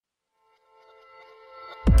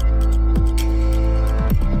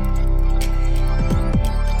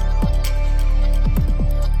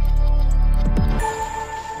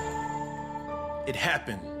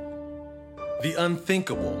the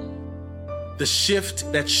unthinkable, the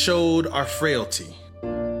shift that showed our frailty.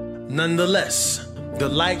 Nonetheless, the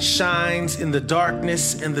light shines in the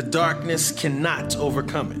darkness, and the darkness cannot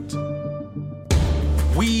overcome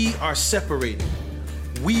it. We are separated.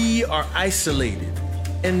 We are isolated.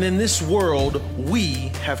 And in this world, we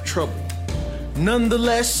have trouble.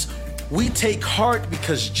 Nonetheless, we take heart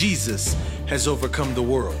because Jesus has overcome the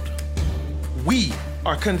world. We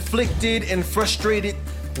are conflicted and frustrated,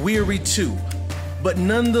 weary too. But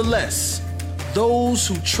nonetheless, those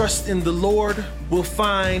who trust in the Lord will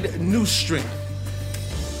find new strength.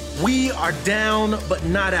 We are down but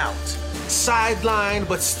not out, sidelined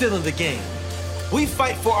but still in the game. We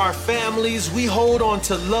fight for our families, we hold on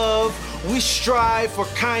to love, we strive for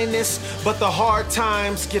kindness, but the hard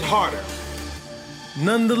times get harder.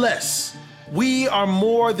 Nonetheless, we are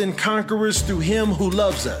more than conquerors through Him who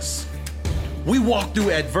loves us. We walk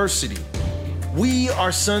through adversity. We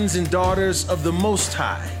are sons and daughters of the Most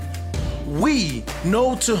High. We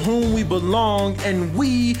know to whom we belong, and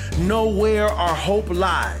we know where our hope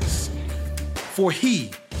lies. For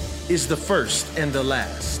He is the first and the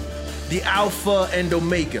last, the Alpha and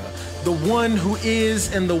Omega, the one who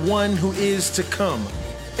is and the one who is to come.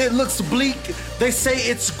 It looks bleak, they say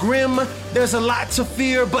it's grim, there's a lot to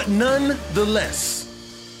fear, but nonetheless,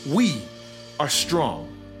 we are strong.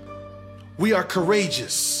 We are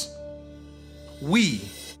courageous. We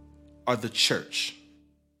are the church.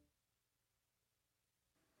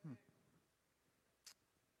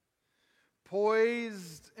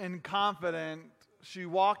 Poised and confident, she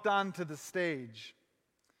walked onto the stage.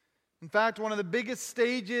 In fact, one of the biggest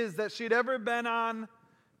stages that she'd ever been on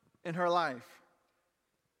in her life.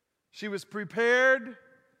 She was prepared.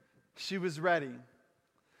 She was ready.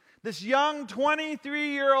 This young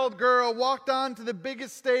 23-year-old girl walked onto the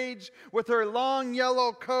biggest stage with her long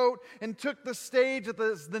yellow coat and took the stage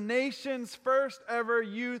as the nation's first ever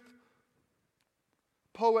youth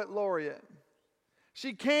poet laureate.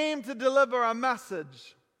 She came to deliver a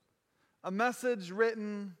message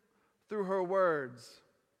written through her words.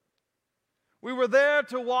 We were there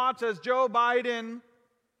to watch as Joe Biden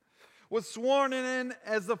was sworn in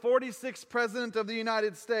as the 46th president of the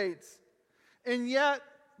United States. And yet,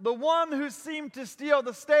 the one who seemed to steal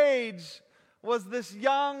the stage was this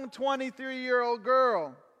young 23-year-old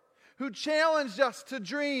girl who challenged us to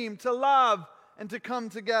dream, to love, and to come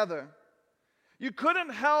together. You couldn't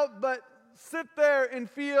help but sit there and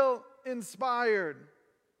feel inspired.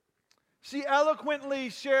 She eloquently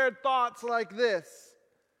shared thoughts like this: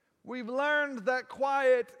 we've learned that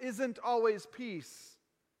quiet isn't always peace,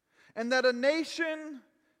 and that a nation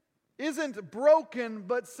isn't broken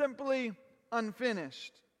but simply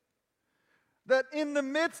unfinished. That in the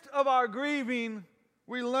midst of our grieving,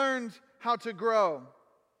 we learned how to grow.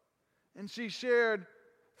 And she shared,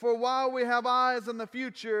 for while we have eyes on the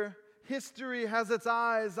future, history has its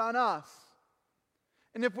eyes on us.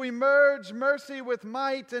 And if we merge mercy with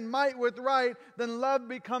might and might with right, then love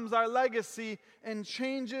becomes our legacy and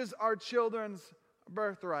changes our children's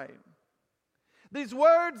birthright. These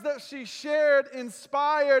words that she shared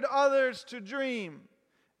inspired others to dream,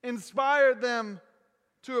 inspired them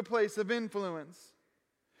to a place of influence.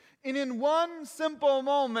 And in one simple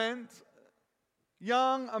moment,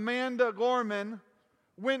 young Amanda Gorman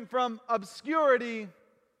went from obscurity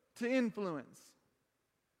to influence.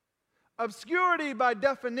 Obscurity, by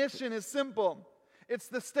definition, is simple. It's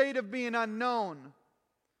the state of being unknown,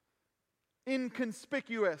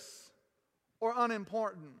 inconspicuous, or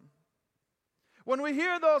unimportant. When we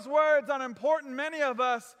hear those words, unimportant, many of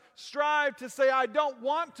us strive to say, I don't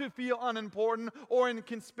want to feel unimportant or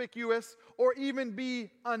inconspicuous or even be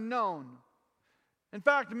unknown. In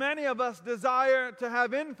fact, many of us desire to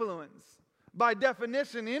have influence. By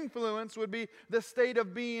definition, influence would be the state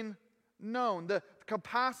of being known, the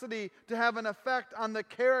capacity to have an effect on the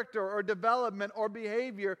character or development or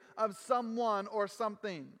behavior of someone or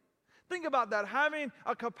something. Think about that, having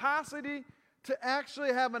a capacity to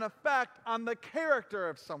actually have an effect on the character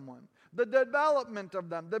of someone, the development of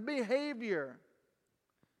them, the behavior.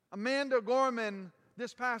 Amanda Gorman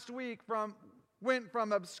this past week went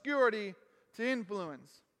from obscurity to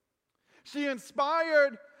influence. She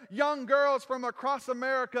inspired young girls from across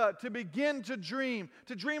America to begin to dream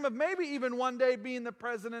of maybe even one day being the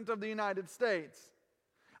President of the United States.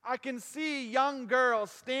 I can see young girls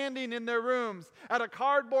standing in their rooms at a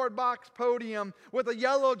cardboard box podium with a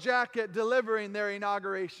yellow jacket delivering their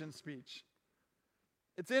inauguration speech.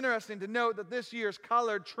 It's interesting to note that this year's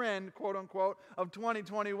color trend, quote unquote, of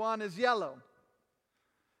 2021 is yellow.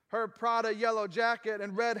 Her Prada yellow jacket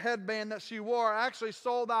and red headband that she wore actually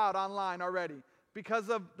sold out online already because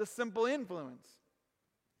of the simple influence.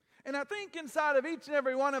 And I think inside of each and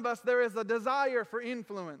every one of us, there is a desire for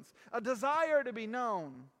influence, a desire to be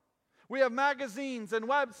known. We have magazines and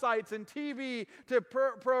websites and TV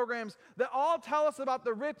programs that all tell us about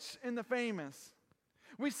the rich and the famous.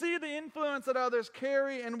 We see the influence that others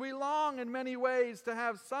carry, and we long in many ways to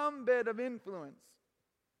have some bit of influence.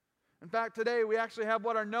 In fact, today we actually have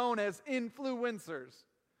what are known as influencers.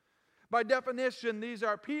 By definition, these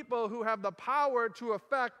are people who have the power to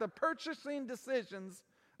affect the purchasing decisions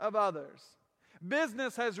of others.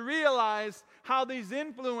 Business has realized how these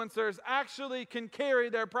influencers actually can carry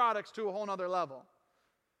their products to a whole nother level.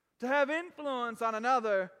 To have influence on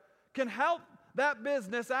another can help that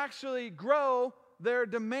business actually grow their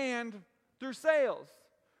demand through sales,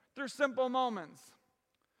 through simple moments.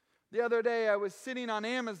 The other day I was sitting on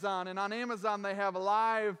Amazon, and on Amazon they have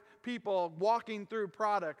live people walking through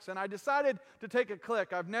products, and I decided to take a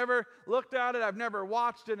click. I've never looked at it, I've never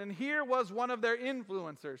watched it, and here was one of their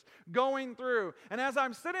influencers going through. And as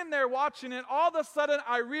I'm sitting there watching it, all of a sudden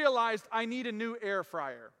I realized I need a new air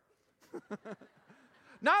fryer.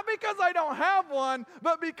 Not because I don't have one,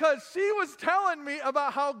 but because she was telling me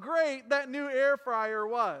about how great that new air fryer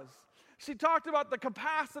was. She talked about the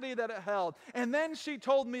capacity that it held. And then she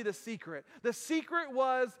told me the secret. The secret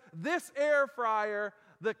was this air fryer,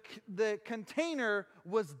 the container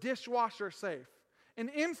was dishwasher safe.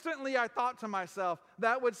 And instantly I thought to myself,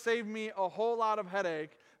 that would save me a whole lot of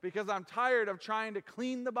headache because I'm tired of trying to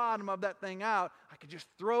clean the bottom of that thing out. I could just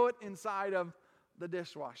throw it inside of the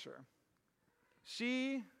dishwasher.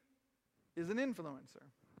 She is an influencer.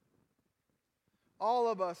 All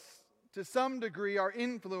of us, to some degree, are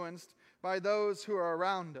influenced by those who are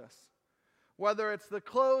around us. Whether it's the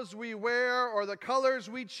clothes we wear or the colors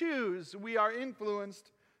we choose, we are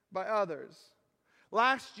influenced by others.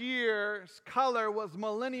 Last year's color was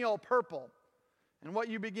millennial purple. And what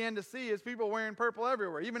you began to see is people wearing purple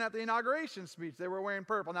everywhere. Even at the inauguration speech, they were wearing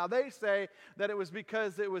purple. Now, they say that it was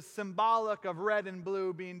because it was symbolic of red and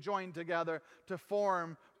blue being joined together to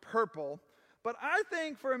form purple. But I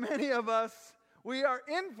think for many of us, we are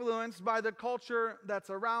influenced by the culture that's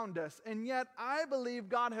around us. And yet, I believe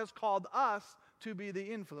God has called us to be the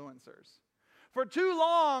influencers. For too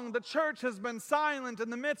long, the church has been silent in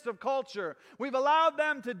the midst of culture. We've allowed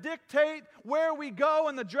them to dictate where we go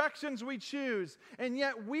and the directions we choose. And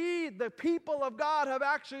yet we, the people of God, have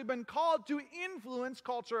actually been called to influence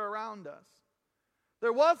culture around us.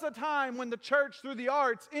 There was a time when the church, through the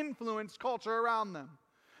arts, influenced culture around them.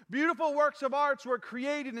 Beautiful works of arts were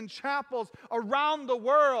created in chapels around the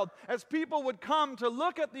world as people would come to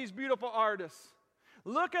look at these beautiful artists.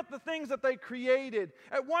 Look at the things that they created.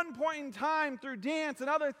 At one point in time, through dance and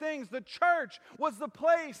other things, the church was the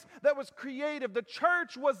place that was creative. The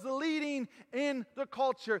church was the leading in the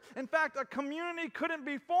culture. In fact, a community couldn't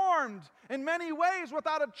be formed in many ways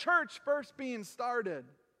without a church first being started.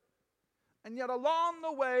 And yet along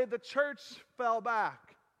the way, the church fell back.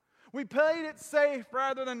 We played it safe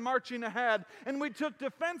rather than marching ahead, and we took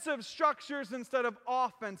defensive structures instead of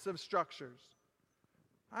offensive structures.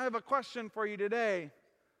 I have a question for you today.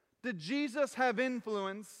 Did Jesus have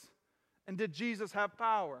influence, and did Jesus have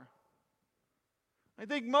power? I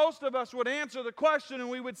think most of us would answer the question and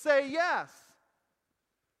we would say yes.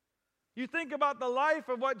 You think about the life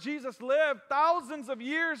of what Jesus lived thousands of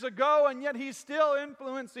years ago, and yet he's still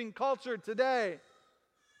influencing culture today.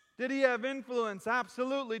 Did he have influence?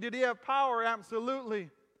 Absolutely. Did he have power? Absolutely.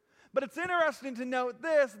 But it's interesting to note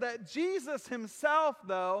this, that Jesus himself,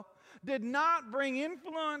 though, did not bring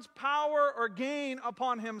influence, power, or gain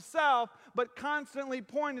upon himself, but constantly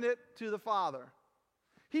pointed it to the Father.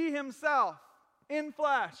 He himself, in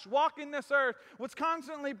flesh, walking this earth, was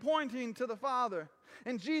constantly pointing to the Father.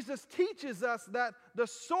 And Jesus teaches us that the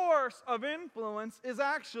source of influence is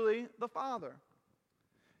actually the Father.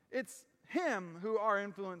 It's him who our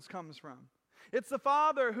influence comes from. It's the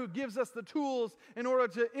Father who gives us the tools in order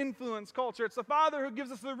to influence culture. It's the Father who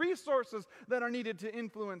gives us the resources that are needed to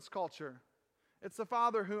influence culture. It's the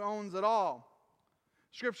Father who owns it all.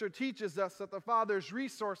 Scripture teaches us that the Father's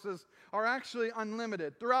resources are actually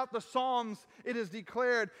unlimited. Throughout the Psalms, it is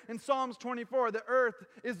declared in Psalms 24, the earth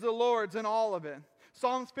is the Lord's and all of it.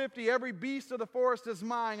 Psalms 50, every beast of the forest is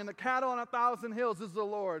mine, and the cattle on 1,000 hills is the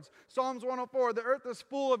Lord's. Psalms 104, the earth is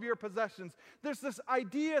full of your possessions. There's this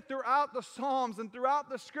idea throughout the Psalms and throughout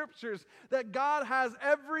the Scriptures that God has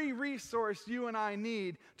every resource you and I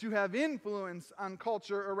need to have influence on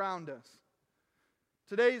culture around us.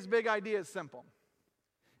 Today's big idea is simple.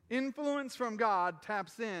 Influence from God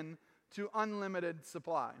taps in to unlimited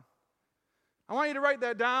supply. I want you to write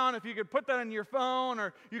that down. If you could put that in your phone,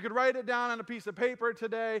 or you could write it down on a piece of paper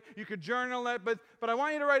today. You could journal it, but I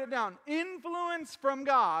want you to write it down. Influence from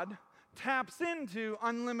God taps into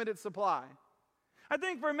unlimited supply. I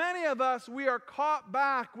think for many of us, we are caught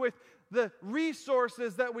back with the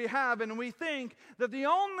resources that we have, and we think that the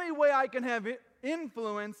only way I can have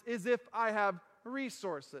influence is if I have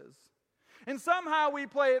resources. And somehow we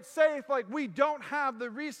play it safe, like we don't have the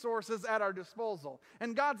resources at our disposal.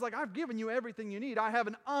 And God's like, I've given you everything you need. I have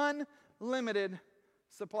an unlimited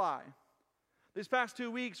supply. These past 2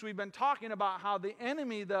 weeks, we've been talking about how the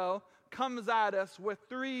enemy, though, comes at us with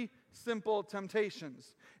 3 simple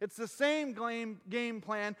temptations. It's the same game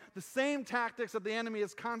plan, the same tactics that the enemy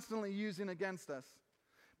is constantly using against us.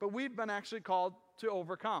 But we've been actually called to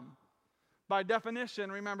overcome. By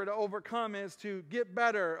definition, remember, to overcome is to get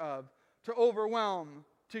better of, to overwhelm,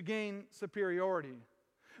 to gain superiority.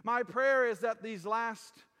 My prayer is that these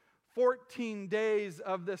last 14 days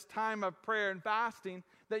of this time of prayer and fasting,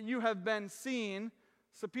 that you have been seeing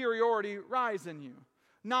superiority rise in you.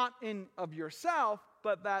 Not in of yourself,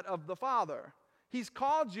 but that of the Father. He's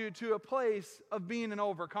called you to a place of being an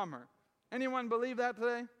overcomer. Anyone believe that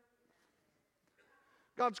today?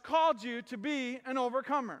 God's called you to be an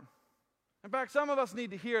overcomer. In fact, some of us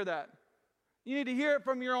need to hear that. You need to hear it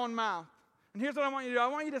from your own mouth. And here's what I want you to do. I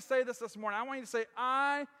want you to say this morning. I want you to say,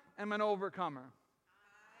 I am an overcomer.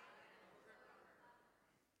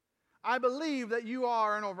 I believe that you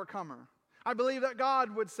are an overcomer. I believe that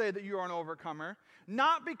God would say that you are an overcomer,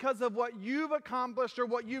 not because of what you've accomplished or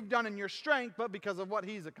what you've done in your strength, but because of what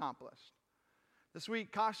He's accomplished. This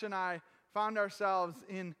week, Kasha and I found ourselves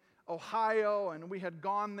in Ohio, and we had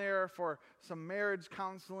gone there for some marriage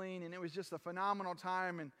counseling, and it was just a phenomenal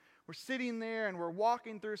time. And we're sitting there, and we're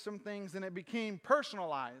walking through some things, and it became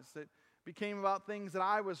personalized. It became about things that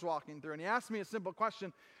I was walking through. And he asked me a simple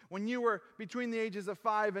question. When you were between the ages of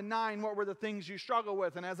 5 and 9, what were the things you struggled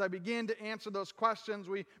with? And as I began to answer those questions,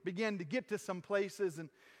 we began to get to some places. And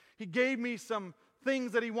he gave me some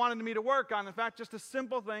things that he wanted me to work on. In fact, just a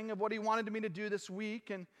simple thing of what he wanted me to do this week.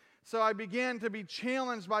 And so I began to be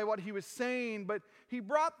challenged by what he was saying. But he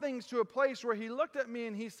brought things to a place where he looked at me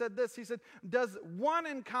and he said this. He said, does one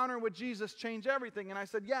encounter with Jesus change everything? And I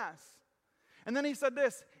said, yes. And then he said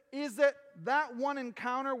this, is it that one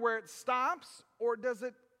encounter where it stops, or does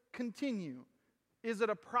it continue? Is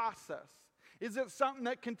it a process? Is it something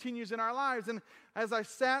that continues in our lives? And as I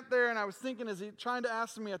sat there and I was thinking, is he trying to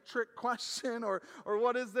ask me a trick question, or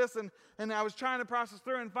what is this? And I was trying to process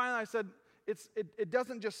through, and finally I said, it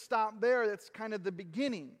doesn't just stop there. It's kind of the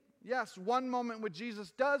beginning. Yes, one moment with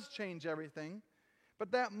Jesus does change everything,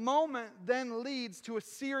 but that moment then leads to a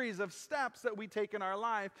series of steps that we take in our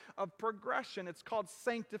life of progression. It's called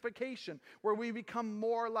sanctification, where we become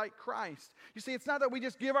more like Christ. You see, it's not that we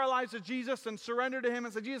just give our lives to Jesus and surrender to Him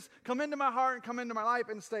and say, Jesus, come into my heart and come into my life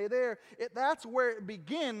and stay there. That's where it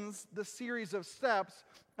begins the series of steps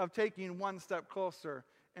of taking one step closer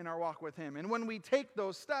in our walk with Him. And when we take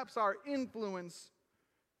those steps, our influence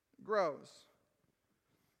grows.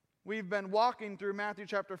 We've been walking through Matthew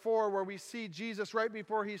chapter 4, where we see Jesus right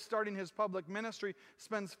before He's starting His public ministry,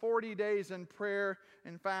 spends 40 days in prayer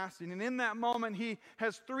and fasting. And in that moment, He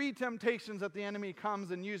has 3 temptations that the enemy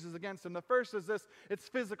comes and uses against Him. The first is this, it's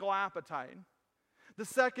physical appetite. The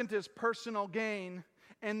second is personal gain.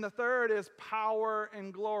 And the third is power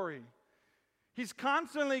and glory. He's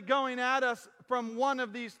constantly going at us from one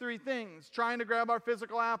of these 3 things, trying to grab our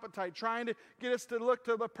physical appetite, trying to get us to look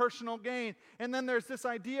to the personal gain. And then there's this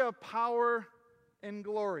idea of power and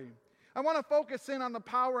glory. I want to focus in on the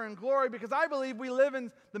power and glory because I believe we live in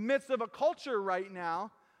the midst of a culture right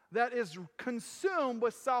now that is consumed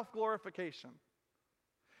with self-glorification.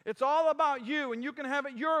 It's all about you, and you can have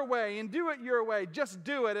it your way and do it your way. Just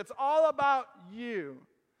do it. It's all about you.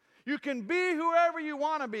 You can be whoever you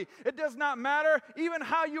want to be. It does not matter even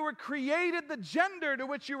how you were created, the gender to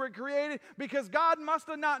which you were created, because God must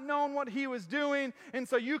have not known what He was doing, and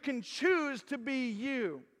so you can choose to be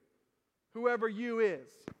you, whoever you is.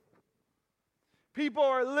 People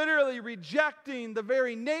are literally rejecting the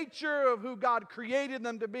very nature of who God created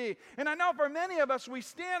them to be. And I know for many of us, we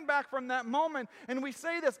stand back from that moment and we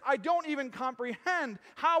say this, I don't even comprehend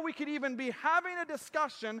how we could even be having a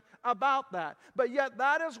discussion about that. But yet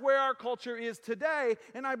that is where our culture is today.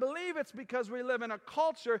 And I believe it's because we live in a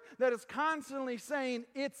culture that is constantly saying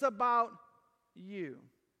it's about you.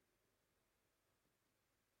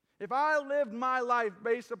 If I lived my life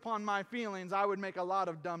based upon my feelings, I would make a lot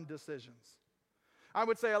of dumb decisions. I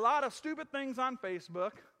would say a lot of stupid things on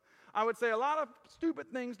Facebook. I would say a lot of stupid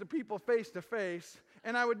things to people face to face.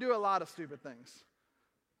 And I would do a lot of stupid things.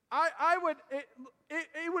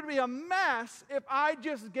 it would be a mess if I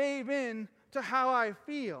just gave in to how I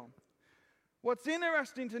feel. What's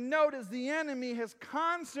interesting to note is the enemy has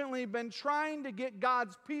constantly been trying to get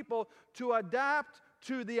God's people to adapt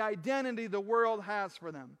to the identity the world has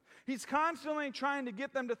for them. He's constantly trying to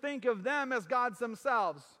get them to think of them as gods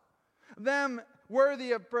themselves, them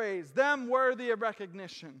worthy of praise, them worthy of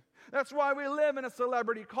recognition. That's why we live in a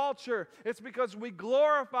celebrity culture. It's because we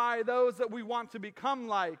glorify those that we want to become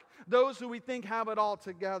like, those who we think have it all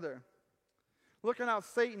together. Look at how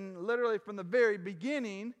Satan, literally from the very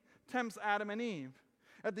beginning, tempts Adam and Eve.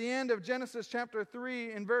 At the end of Genesis chapter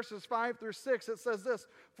 3, in verses 5 through 6, it says this,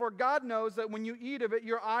 "For God knows that when you eat of it,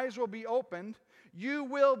 your eyes will be opened. You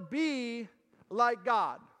will be like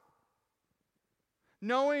God,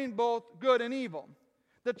 knowing both good and evil."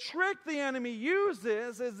 The trick the enemy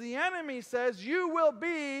uses is the enemy says, you will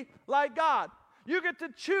be like God. You get to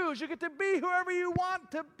choose. You get to be whoever you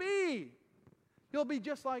want to be. You'll be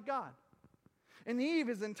just like God. And Eve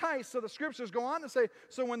is enticed. So the scriptures go on to say,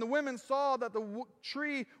 so when the women saw that the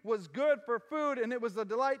tree was good for food and it was a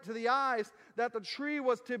delight to the eyes, that the tree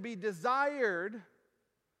was to be desired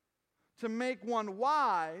to make one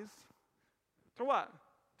wise, to what?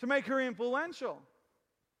 To make her influential.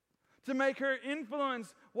 To make her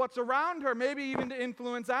influence what's around her, maybe even to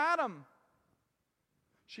influence Adam.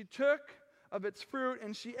 She took of its fruit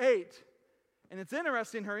and she ate. And it's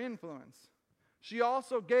interesting, her influence. She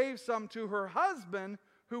also gave some to her husband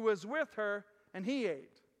who was with her, and he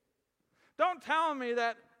ate. Don't tell me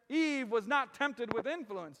that Eve was not tempted with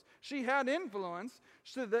influence. She had influence.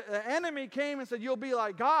 So the enemy came and said, you'll be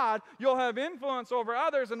like God. You'll have influence over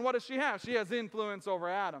others. And what does she have? She has influence over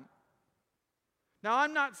Adam. Now,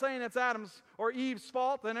 I'm not saying it's Adam's or Eve's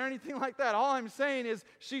fault or anything like that. All I'm saying is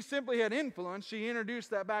she simply had influence. She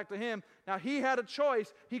introduced that back to him. Now, he had a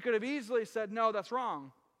choice. He could have easily said, no, that's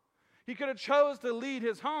wrong. He could have chose to lead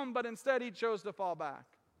his home, but instead he chose to fall back.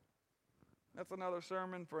 That's another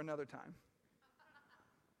sermon for another time.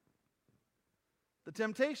 The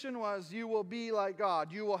temptation was, you will be like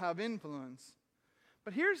God. You will have influence.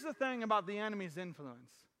 But here's the thing about the enemy's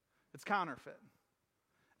influence. It's counterfeit.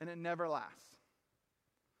 And it never lasts.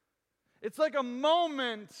 It's like a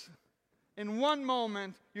moment. In one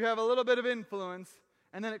moment, you have a little bit of influence,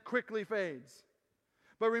 and then it quickly fades.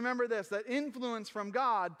 But remember this, that influence from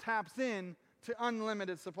God taps in to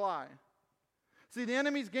unlimited supply. See, the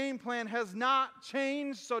enemy's game plan has not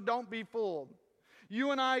changed, so don't be fooled.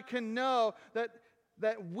 You and I can know that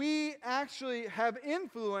we actually have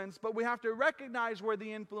influence, but we have to recognize where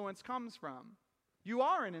the influence comes from. You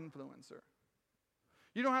are an influencer.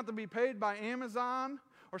 You don't have to be paid by Amazon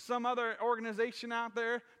or some other organization out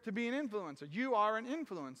there to be an influencer. You are an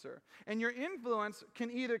influencer. And your influence can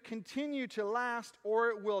either continue to last or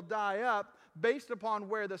it will die up based upon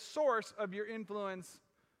where the source of your influence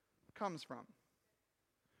comes from.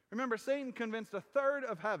 Remember, Satan convinced a third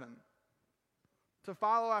of heaven to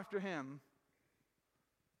follow after him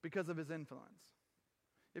because of his influence.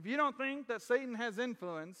 If you don't think that Satan has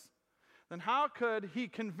influence, then how could he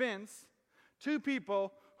convince two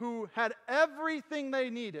people who had everything they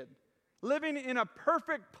needed, living in a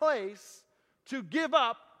perfect place, to give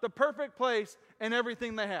up the perfect place and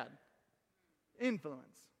everything they had? Influence.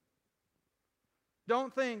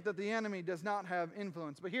 Don't think that the enemy does not have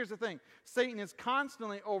influence. But here's the thing. Satan is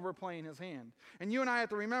constantly overplaying his hand. And you and I have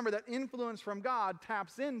to remember that influence from God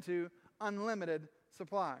taps into unlimited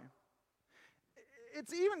supply.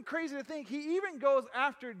 It's even crazy to think he even goes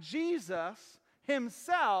after Jesus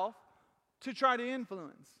himself to try to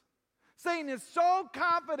influence. Satan is so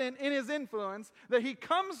confident in his influence that he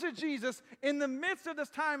comes to Jesus in the midst of this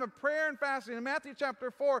time of prayer and fasting in Matthew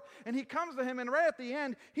chapter 4, and he comes to him, and right at the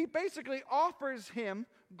end, he basically offers him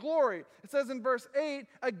glory. It says in verse 8,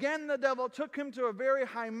 again the devil took him to a very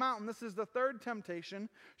high mountain. This is the third temptation.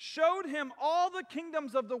 Showed him all the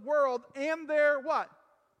kingdoms of the world and their what?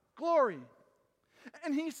 Glory.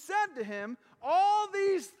 And he said to him, all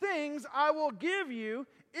these things I will give you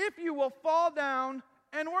if you will fall down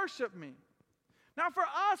and worship me. Now for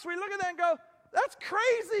us, we look at that and go, that's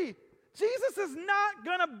crazy. Jesus is not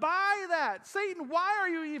going to buy that. Satan, why are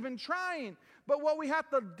you even trying? But what we have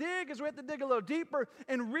to dig is we have to dig a little deeper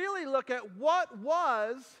and really look at what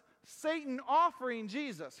was Satan offering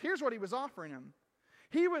Jesus. Here's what he was offering him.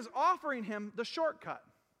 He was offering him the shortcut.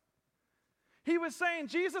 He was saying,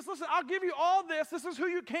 Jesus, listen, I'll give you all this. This is who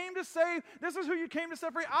you came to save. This is who you came to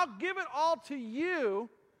set free. I'll give it all to you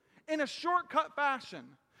in a shortcut fashion.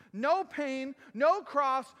 No pain, no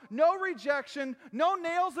cross, no rejection, no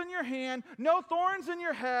nails in your hand, no thorns in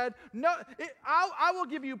your head. I will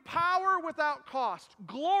give you power without cost,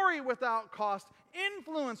 glory without cost,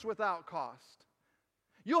 influence without cost.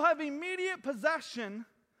 You'll have immediate possession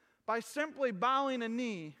by simply bowing a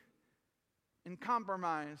knee in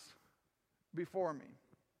compromise before me.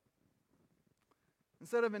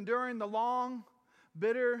 Instead of enduring the long,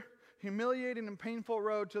 bitter, humiliating, and painful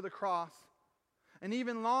road to the cross, and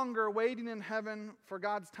even longer waiting in heaven for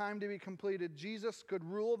God's time to be completed, Jesus could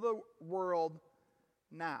rule the world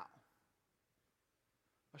now.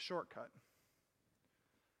 A shortcut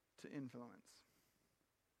to influence.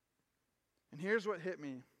 And here's what hit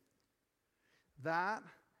me. That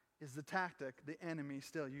is the tactic the enemy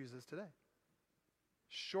still uses today.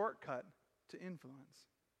 Shortcut to influence.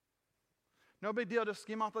 No big deal, just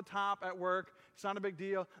skim off the top at work. It's not a big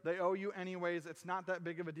deal. They owe you anyways. It's not that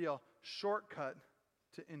big of a deal. Shortcut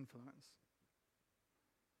to influence.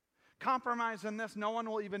 Compromise in this, no one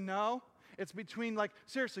will even know. It's between,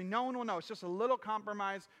 seriously, no one will know. It's just a little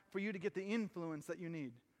compromise for you to get the influence that you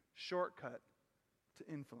need. Shortcut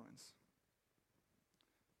to influence.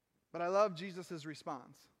 But I love Jesus'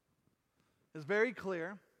 response. It's very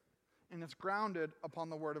clear, and it's grounded upon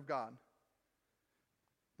the Word of God.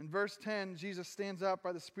 In verse 10, Jesus stands up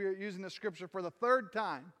by the Spirit using the Scripture for the third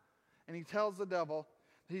time, and he tells the devil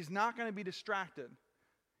that he's not going to be distracted.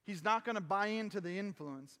 He's not going to buy into the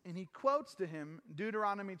influence. And he quotes to him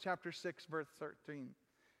Deuteronomy chapter 6, verse 13.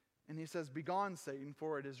 And he says, "Begone, Satan,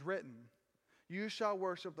 for it is written, you shall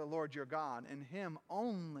worship the Lord your God, and him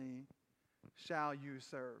only shall you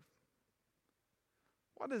serve."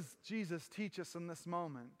 What does Jesus teach us in this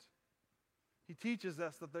moment? He teaches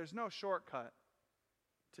us that there's no shortcut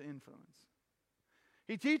to influence.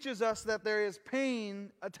 He teaches us that there is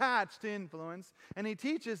pain attached to influence, and he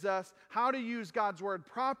teaches us how to use God's word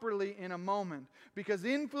properly in a moment, because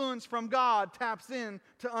influence from God taps in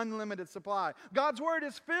to unlimited supply. God's word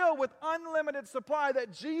is filled with unlimited supply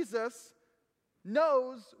that Jesus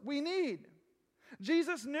knows we need.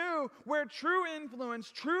 Jesus knew where true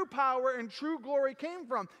influence, true power, and true glory came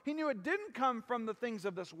from. He knew it didn't come from the things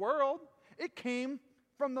of this world. It came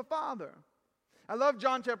from the Father. I love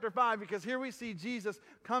John chapter 5 because here we see Jesus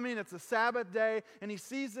coming. It's a Sabbath day, and he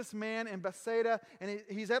sees this man in Bethsaida, and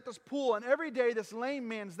he's at this pool, and every day this lame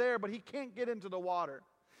man's there, but he can't get into the water.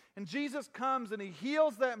 And Jesus comes and he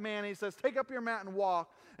heals that man, and he says, "Take up your mat and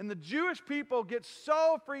walk." And the Jewish people get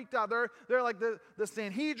so freaked out. They're like the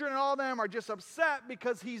Sanhedrin and all of them are just upset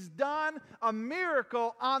because he's done a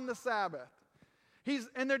miracle on the Sabbath.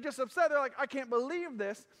 And they're just upset. They're like, "I can't believe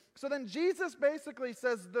this." So then Jesus basically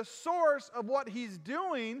says the source of what he's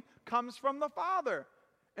doing comes from the Father.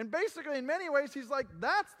 And basically, in many ways, he's like,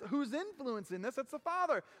 that's who's influencing this. It's the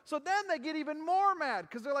Father. So then they get even more mad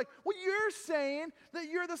because they're like, "Well, you're saying that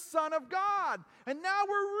you're the Son of God. And now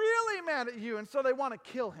we're really mad at you." And so they want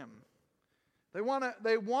to kill him. They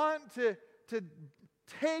want to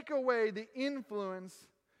take away the influence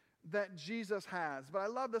that Jesus has. But I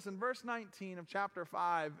love this. In verse 19 of chapter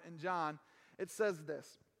 5 in John, it says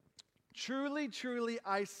this: "Truly, truly,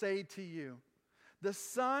 I say to you, the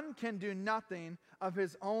Son can do nothing of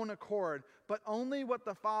his own accord, but only what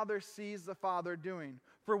the Father sees the Father doing.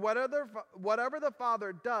 For whatever the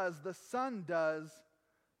Father does, the Son does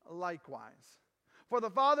likewise. For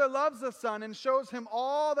the Father loves the Son and shows him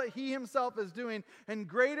all that he himself is doing, and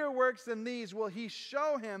greater works than these will he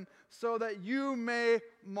show him, so that you may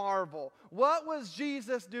marvel." What was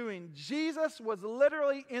Jesus doing? Jesus was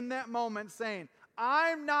literally in that moment saying,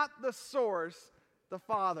 "I'm not the source, the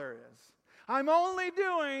Father is. I'm only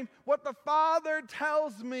doing what the Father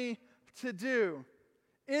tells me to do."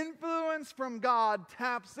 Influence from God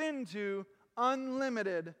taps into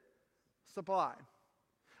unlimited supply.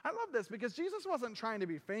 I love this because Jesus wasn't trying to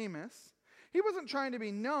be famous. He wasn't trying to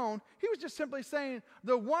be known. He was just simply saying,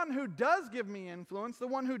 the one who does give me influence, the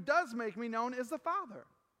one who does make me known is the Father.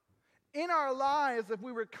 In our lives, if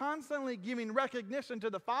we were constantly giving recognition to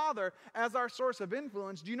the Father as our source of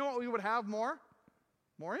influence, do you know what we would have more?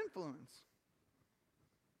 More influence.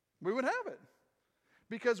 We would have it.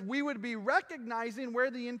 Because we would be recognizing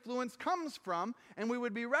where the influence comes from, and we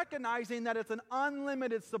would be recognizing that it's an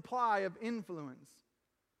unlimited supply of influence.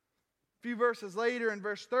 A few verses later, in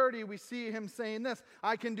verse 30, we see him saying this: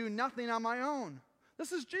 "I can do nothing on my own."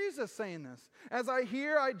 This is Jesus saying this. "As I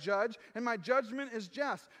hear, I judge, and my judgment is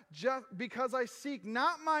just because I seek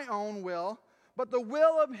not my own will, but the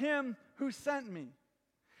will of him who sent me."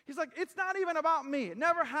 He's like, it's not even about me. It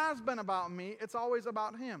never has been about me. It's always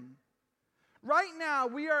about him. Right now,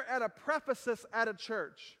 we are at a precipice at a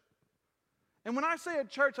church. And when I say a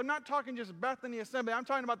church, I'm not talking just Bethany Assembly. I'm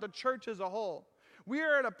talking about the church as a whole. We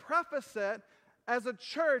are at a preface as a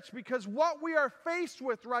church because what we are faced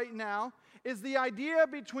with right now is the idea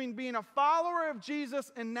between being a follower of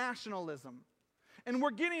Jesus and nationalism. And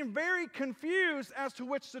we're getting very confused as to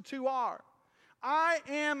which the two are. I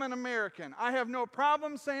am an American. I have no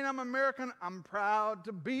problem saying I'm American. I'm proud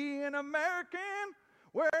to be an American.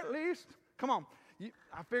 Where at least, come on.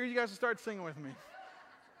 I figured you guys would start singing with me.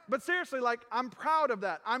 But seriously, I'm proud of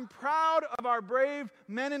that. I'm proud of our brave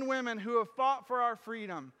men and women who have fought for our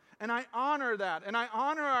freedom. And I honor that. And I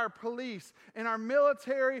honor our police and our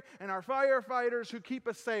military and our firefighters who keep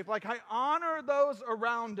us safe. I honor those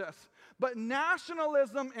around us. But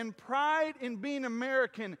nationalism and pride in being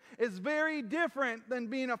American is very different than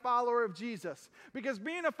being a follower of Jesus. Because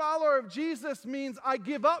being a follower of Jesus means I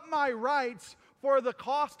give up my rights for the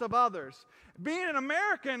cost of others. Being an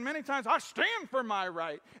American, many times, I stand for my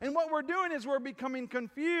right. And what we're doing is we're becoming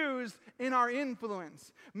confused in our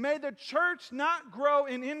influence. May the church not grow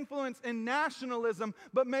in influence in nationalism,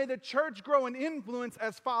 but may the church grow in influence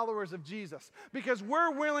as followers of Jesus. Because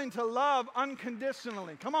we're willing to love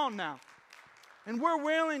unconditionally. Come on now. And we're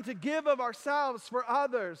willing to give of ourselves for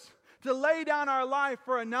others, to lay down our life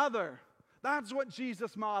for another. That's what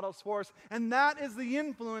Jesus models for us. And that is the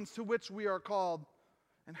influence to which we are called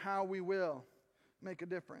and how we will make a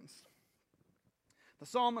difference. The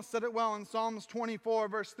psalmist said it well in Psalms 24,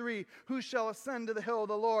 verse 3. Who shall ascend to the hill of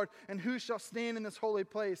the Lord, and who shall stand in this holy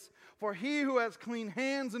place? For he who has clean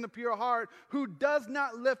hands and a pure heart, who does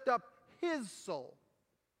not lift up his soul.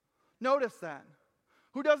 Notice that.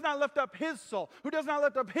 Who does not lift up his soul, who does not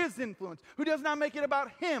lift up his influence, who does not make it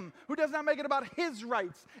about him, who does not make it about his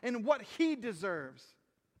rights and what he deserves.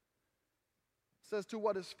 It says to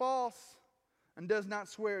what is false and does not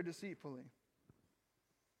swear deceitfully.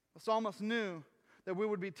 The psalmist knew that we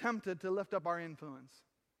would be tempted to lift up our influence.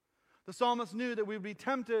 The psalmist knew that we would be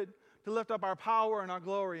tempted to lift up our power and our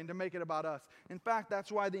glory and to make it about us. In fact,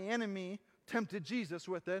 that's why the enemy tempted Jesus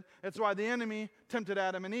with it. It's why the enemy tempted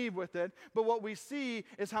Adam and Eve with it. But what we see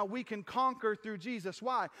is how we can conquer through Jesus.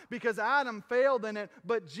 Why? Because Adam failed in it,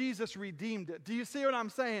 but Jesus redeemed it. Do you see what I'm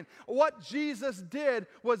saying? What Jesus did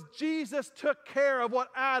was Jesus took care of what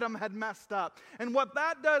Adam had messed up. And what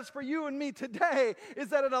that does for you and me today is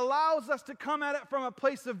that it allows us to come at it from a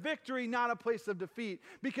place of victory, not a place of defeat.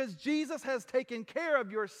 Because Jesus has taken care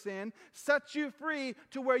of your sin, set you free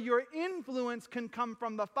to where your influence can come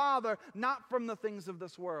from the Father, not from the things of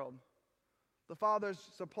this world. The Father's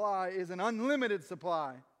supply is an unlimited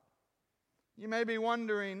supply. You may be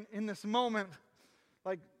wondering in this moment,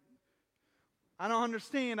 I don't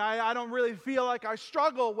understand. I don't really feel like I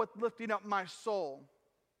struggle with lifting up my soul.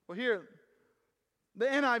 Well, here, the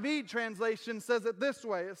NIV translation says it this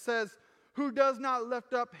way. It says, who does not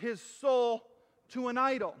lift up his soul to an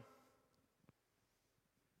idol.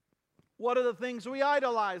 What are the things we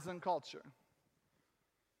idolize in culture?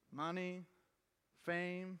 Money,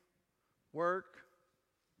 fame, work,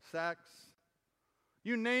 sex.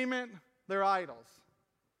 You name it, they're idols.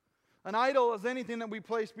 An idol is anything that we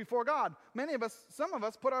place before God. Some of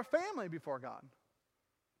us put our family before God,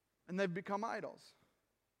 and they've become idols.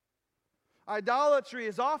 Idolatry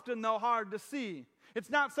is often, though, hard to see. It's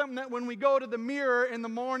not something that when we go to the mirror in the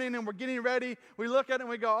morning and we're getting ready, we look at it and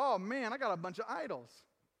we go, oh man, I got a bunch of idols.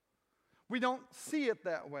 We don't see it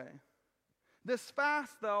that way. This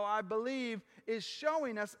fast, though, I believe, is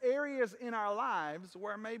showing us areas in our lives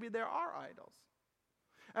where maybe there are idols.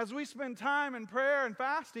 As we spend time in prayer and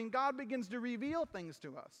fasting, God begins to reveal things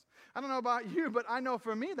to us. I don't know about you, but I know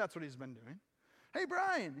for me that's what he's been doing. Hey,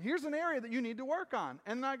 Brian, here's an area that you need to work on.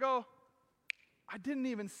 And I go, I didn't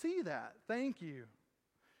even see that. Thank you.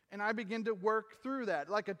 And I begin to work through that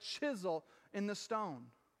like a chisel in the stone.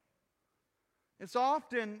 It's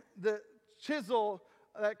often the chisel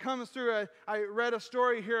that comes through. I read a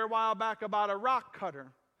story here a while back about a rock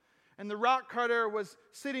cutter. And the rock cutter was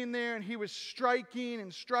sitting there and he was striking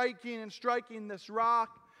and striking and striking this rock.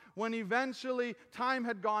 When eventually time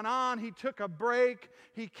had gone on, he took a break,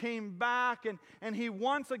 he came back, and he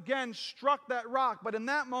once again struck that rock. But in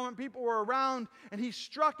that moment, people were around, and he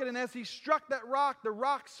struck it, and as he struck that rock, the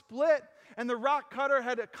rock split, and the rock cutter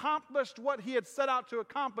had accomplished what he had set out to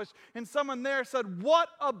accomplish. And someone there said, "What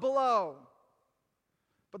a blow!"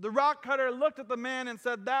 But the rock cutter looked at the man and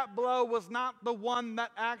said, that blow was not the one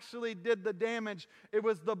that actually did the damage. It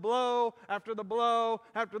was the blow after the blow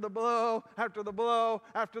after the blow after the blow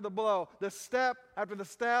after the blow. The step after the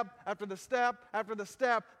step after the step after the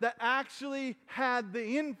step that actually had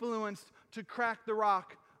the influence to crack the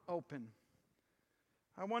rock open.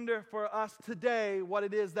 I wonder for us today what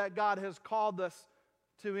it is that God has called us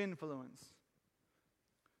to influence.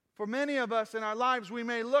 For many of us in our lives, we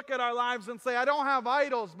may look at our lives and say, I don't have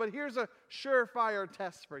idols, but here's a surefire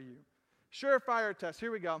test for you. Surefire test.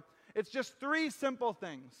 Here we go. It's just 3 simple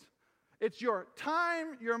things. It's your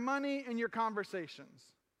time, your money, and your conversations.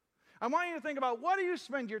 I want you to think about, what do you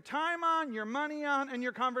spend your time on, your money on, and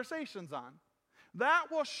your conversations on? That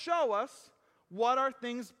will show us what are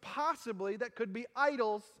things possibly that could be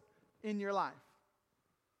idols in your life.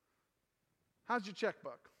 How's your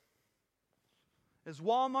checkbook? Is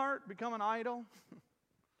Walmart become an idol?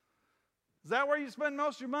 Is that where you spend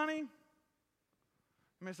most of your money? You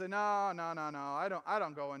may say, no, I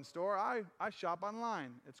don't go in store. I shop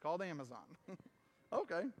online. It's called Amazon.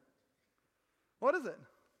 Okay. What is it?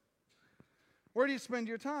 Where do you spend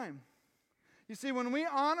your time? You see, when we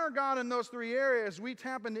honor God in those 3 areas, we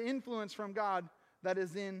tap into influence from God that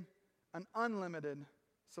is in an unlimited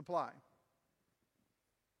supply.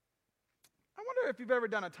 I wonder if you've ever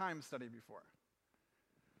done a time study before.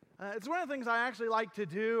 It's one of the things I actually like to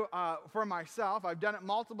do for myself. I've done it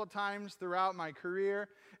multiple times throughout my career.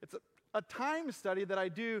 It's a time study that I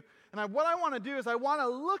do. And what I want to do is I want to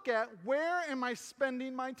look at, where am I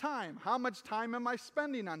spending my time? How much time am I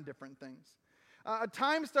spending on different things? A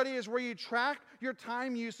time study is where you track your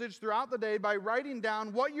time usage throughout the day by writing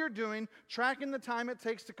down what you're doing, tracking the time it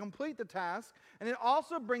takes to complete the task, and it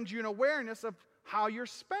also brings you an awareness of how you're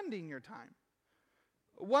spending your time.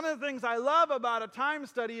 One of the things I love about a time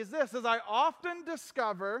study is this, is I often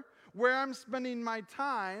discover where I'm spending my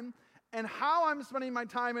time and how I'm spending my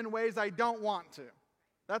time in ways I don't want to.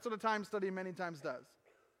 That's what a time study many times does.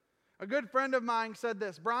 A good friend of mine said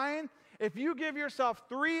this, Brian, if you give yourself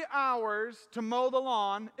 3 hours to mow the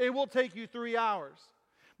lawn, it will take you 3 hours.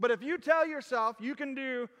 But if you tell yourself you can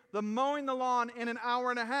do the mowing the lawn in an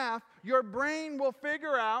hour and a half, your brain will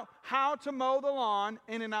figure out how to mow the lawn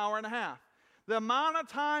in an hour and a half. The amount of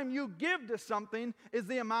time you give to something is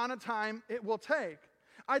the amount of time it will take.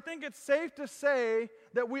 I think it's safe to say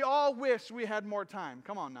that we all wish we had more time.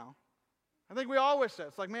 Come on now. I think we all wish that.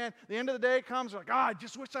 It's like, man, the end of the day comes, we're like, I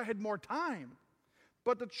just wish I had more time.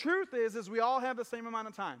 But the truth is we all have the same amount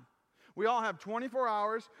of time. We all have 24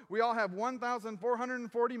 hours. We all have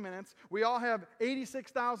 1,440 minutes. We all have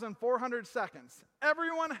 86,400 seconds.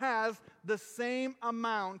 Everyone has the same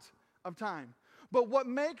amount of time. But what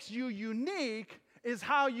makes you unique is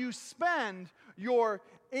how you spend your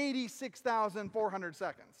 86,400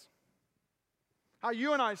 seconds. How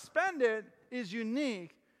you and I spend it is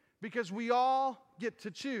unique because we all get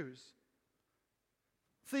to choose.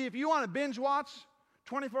 See, if you want to binge watch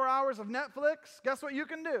 24 hours of Netflix, guess what you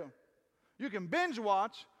can do? You can binge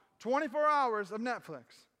watch 24 hours of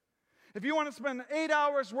Netflix. If you want to spend 8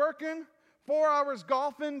 hours working, 4 hours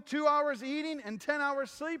golfing, 2 hours eating, and 10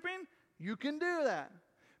 hours sleeping, you can do that.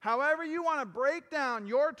 However you want to break down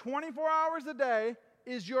your 24 hours a day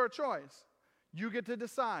is your choice. You get to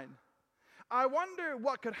decide. I wonder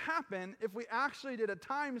what could happen if we actually did a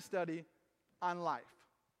time study on life.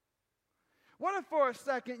 What if for a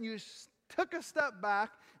second you took a step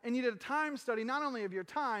back and you did a time study not only of your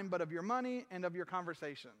time, but of your money and of your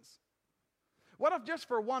conversations? What if just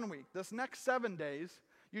for 1 week, this next 7 days,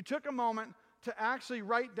 you took a moment to actually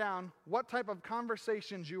write down what type of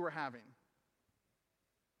conversations you were having?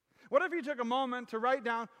 What if you took a moment to write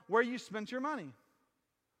down where you spent your money?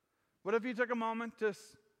 What if you took a moment to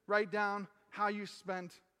write down how you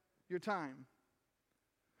spent your time?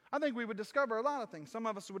 I think we would discover a lot of things. Some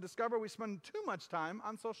of us would discover we spend too much time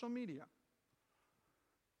on social media.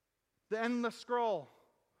 The endless scroll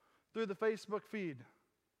through the Facebook feed,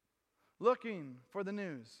 looking for the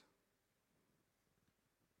news.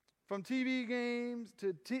 From TV games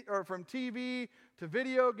from TV to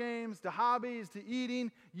video games to hobbies to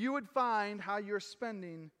eating, you would find how you're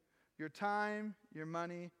spending your time, your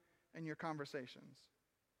money, and your conversations.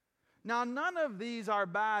 Now, none of these are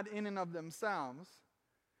bad in and of themselves,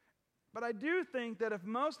 but I do think that if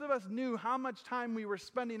most of us knew how much time we were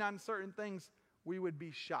spending on certain things, we would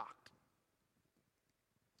be shocked.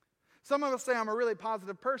 Some of us say I'm a really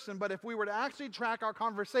positive person, but if we were to actually track our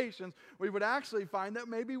conversations, we would actually find that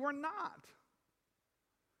maybe we're not.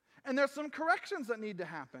 And there's some corrections that need to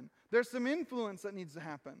happen. There's some influence that needs to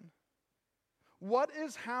happen. What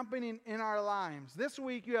is happening in our lives? This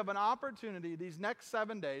week you have an opportunity, these next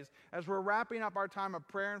 7 days, as we're wrapping up our time of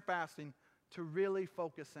prayer and fasting, to really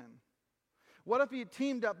focus in. What if you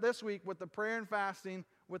teamed up this week with the prayer and fasting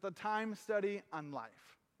with a time study on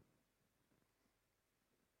life?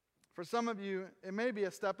 For some of you, it may be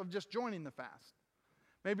a step of just joining the fast.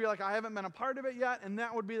 Maybe you're like, I haven't been a part of it yet, and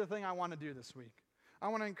that would be the thing I want to do this week. I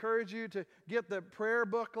want to encourage you to get the prayer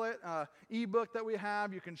booklet, ebook that we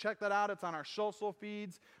have. You can check that out. It's on our social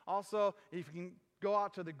feeds. Also, if you can go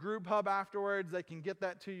out to the group hub afterwards. They can get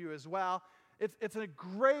that to you as well. It's a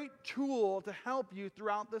great tool to help you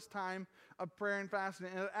throughout this time of prayer and fasting.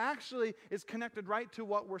 And it actually is connected right to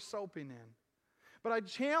what we're soaping in. But I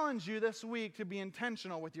challenge you this week to be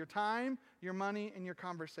intentional with your time, your money, and your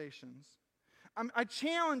conversations. I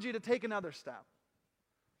challenge you to take another step.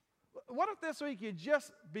 What if this week you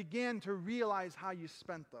just begin to realize how you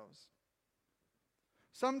spent those?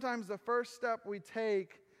 Sometimes the first step we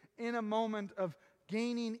take in a moment of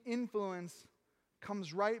gaining influence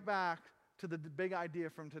comes right back to the big idea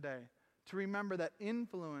from today. To remember that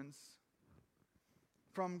influence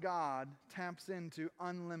from God taps into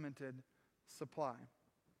unlimited supply.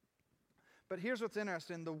 But here's what's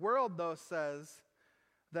interesting. The world, though, says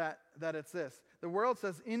that it's this. The world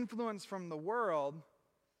says influence from the world,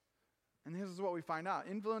 and this is what we find out.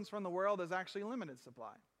 Influence from the world is actually limited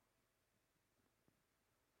supply.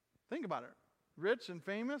 Think about it. Rich and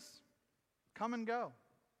famous, come and go.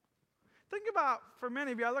 Think about, for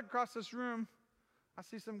many of you, I look across this room, I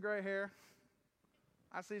see some gray hair.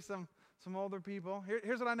 I see some older people.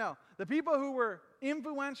 Here's what I know. The people who were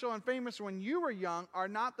influential and famous when you were young are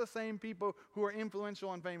not the same people who are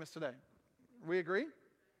influential and famous today. We agree?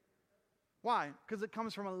 Why? Because it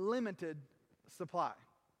comes from a limited supply.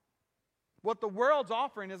 What the world's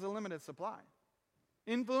offering is a limited supply.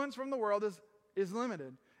 Influence from the world is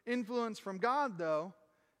limited. Influence from God, though,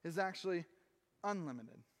 is actually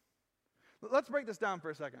unlimited. Let's break this down for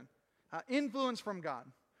a second. Influence from God.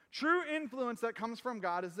 True influence that comes from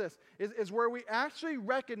God is this, is where we actually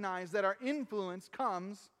recognize that our influence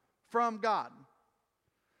comes from God.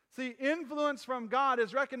 See, influence from God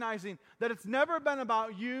is recognizing that it's never been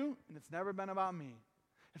about you and it's never been about me.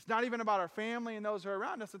 It's not even about our family and those who are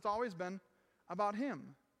around us. It's always been about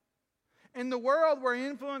Him. In the world where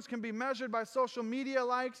influence can be measured by social media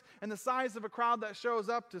likes and the size of a crowd that shows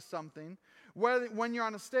up to something, when you're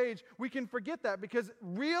on a stage, we can forget that because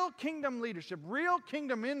real kingdom leadership, real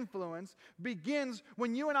kingdom influence begins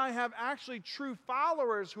when you and I have actually true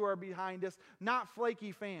followers who are behind us, not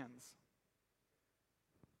flaky fans.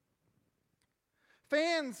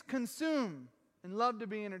 Fans consume and love to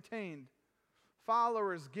be entertained.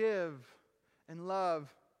 Followers give and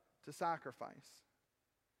love to sacrifice.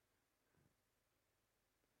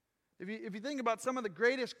 If you think about some of the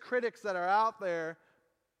greatest critics that are out there,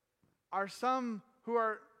 are some who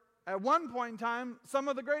are, at one point in time, some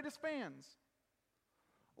of the greatest fans.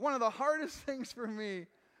 One of the hardest things for me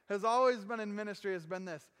has always been in ministry has been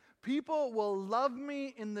this. People will love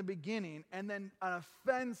me in the beginning, and then an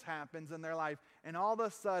offense happens in their life, and all of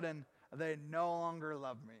a sudden, they no longer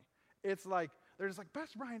love me. It's like, they're just like,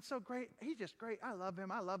 Pastor Brian's so great. He's just great. I love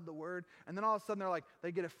him. I love the word. And then all of a sudden,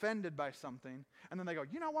 they get offended by something, and then they go,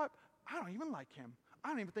 you know what? I don't even like him. I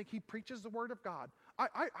don't even think he preaches the word of God. I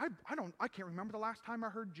can't remember the last time I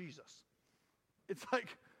heard Jesus. It's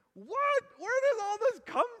like, what? Where does all this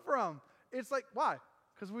come from? It's like, why?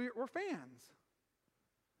 Because we're fans.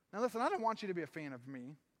 Now listen, I don't want you to be a fan of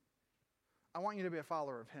me. I want you to be a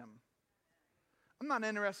follower of Him. I'm not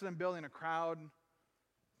interested in building a crowd,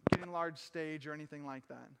 getting a large stage or anything like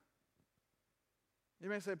that. You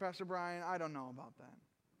may say, Pastor Brian, I don't know about that.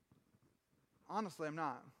 Honestly, I'm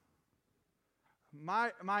not.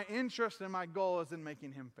 My interest and my goal is in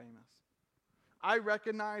making Him famous. I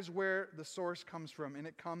recognize where the source comes from, and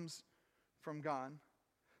it comes from God.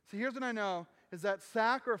 So here's what I know, is that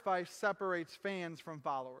sacrifice separates fans from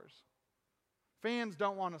followers. Fans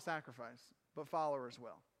don't want to sacrifice, but followers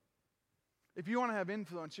will. If you want to have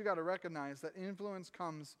influence, you got to recognize that influence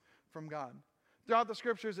comes from God. Throughout the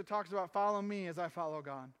scriptures, it talks about follow me as I follow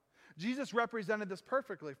God. Jesus represented this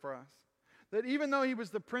perfectly for us. That even though He was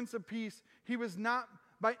the Prince of Peace, He was not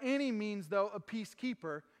by any means, though, a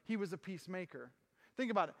peacekeeper. He was a peacemaker.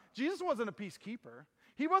 Think about it. Jesus wasn't a peacekeeper.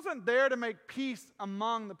 He wasn't there to make peace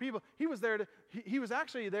among the people. He was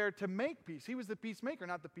actually there to make peace. He was the peacemaker,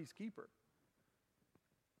 not the peacekeeper.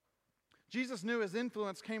 Jesus knew His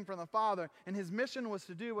influence came from the Father, and His mission was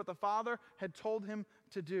to do what the Father had told Him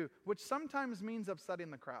to do, which sometimes means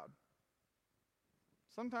upsetting the crowd.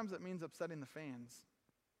 Sometimes it means upsetting the fans.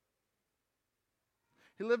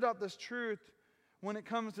 He lived out this truth when it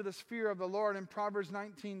comes to this fear of the Lord in Proverbs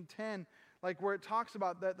 19:10, like where it talks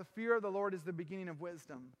about that the fear of the Lord is the beginning of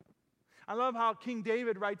wisdom. I love how King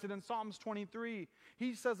David writes it in Psalms 23.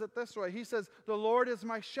 He says it this way. He says, the Lord is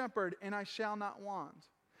my shepherd, and I shall not want.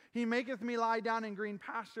 He maketh me lie down in green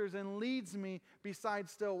pastures and leads me beside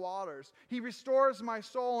still waters. He restores my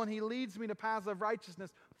soul, and He leads me to paths of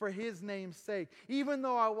righteousness for His name's sake. Even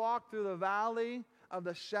though I walk through the valley of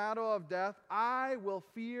the shadow of death, I will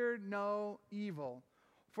fear no evil.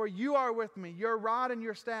 For you are with me. Your rod and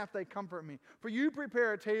your staff, they comfort me. For you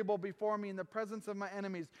prepare a table before me in the presence of my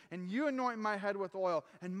enemies, and you anoint my head with oil,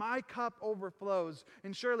 and my cup overflows.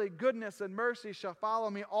 And surely goodness and mercy shall follow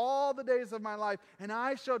me all the days of my life, and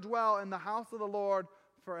I shall dwell in the house of the Lord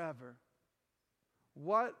forever.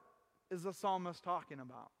 What is the psalmist talking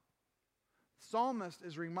about? The psalmist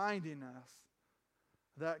is reminding us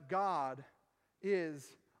that God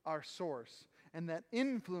is our source, and that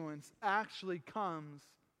influence actually comes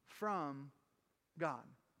from God.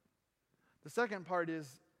 The second part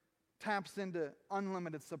is taps into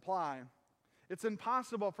unlimited supply. It's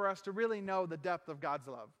impossible for us to really know the depth of God's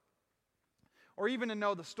love, or even to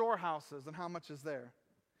know the storehouses and how much is there.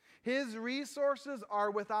 His resources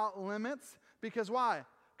are without limits because why?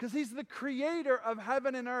 Because He's the creator of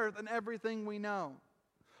heaven and earth and everything we know.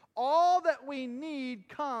 All that we need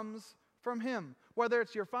comes from Him. Whether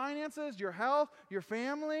it's your finances, your health, your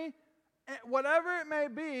family, whatever it may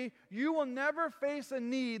be, you will never face a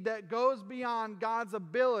need that goes beyond God's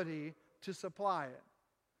ability to supply it.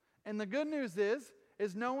 And the good news is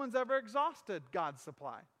no one's ever exhausted God's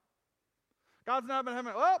supply. God's not been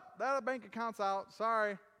having, oh, that bank account's out,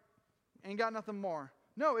 sorry, ain't got nothing more.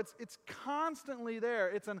 No, it's constantly there.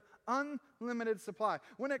 It's an unlimited supply.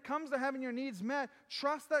 When it comes to having your needs met,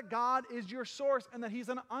 trust that God is your source and that He's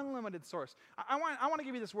an unlimited source. I want to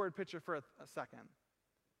give you this word picture for a second.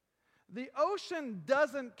 The ocean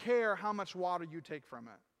doesn't care how much water you take from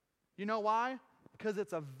it. You know why? Because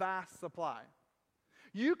it's a vast supply.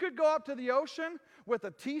 You could go up to the ocean with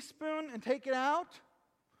a teaspoon and take it out,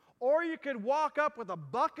 or you could walk up with a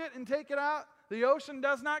bucket and take it out. The ocean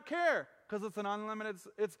does not care because it's an unlimited,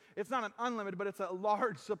 it's not an unlimited, but it's a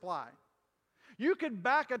large supply. You could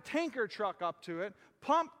back a tanker truck up to it,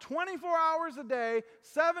 pump 24 hours a day,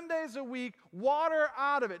 7 days a week, water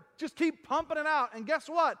out of it. Just keep pumping it out. And guess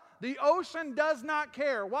what? The ocean does not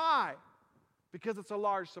care. Why? Because it's a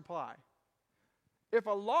large supply. If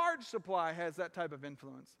a large supply has that type of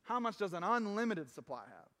influence, how much does an unlimited supply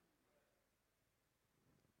have?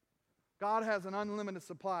 God has an unlimited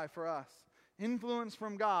supply for us. Influence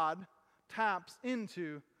from God taps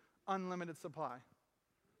into unlimited supply.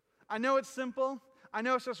 I know it's simple. I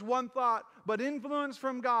know it's just one thought, but influence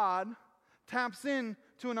from God taps into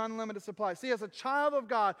an unlimited supply. See, as a child of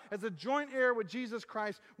God, as a joint heir with Jesus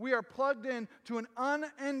Christ, we are plugged in to an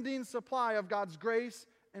unending supply of God's grace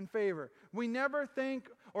and favor. We never think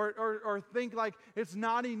or think like it's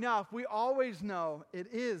not enough. We always know it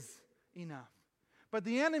is enough. But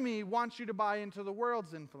the enemy wants you to buy into the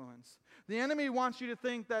world's influence. The enemy wants you to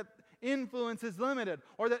think that influence is limited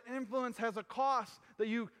or that influence has a cost that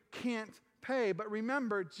you can't pay. But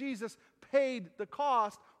remember, Jesus paid the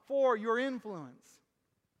cost for your influence.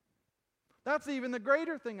 That's even the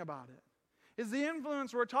greater thing about it, is the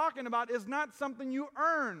influence we're talking about is not something you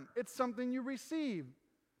earn, it's something you receive.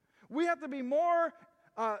 We have to be more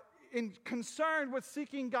concerned with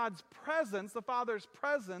seeking God's presence, the Father's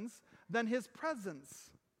presence, than His presence.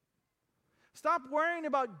 Stop worrying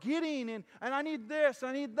about getting and I need this,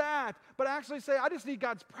 I need that, but actually say, I just need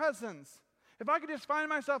God's presence. If I could just find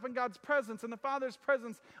myself in God's presence, in the Father's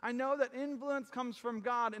presence, I know that influence comes from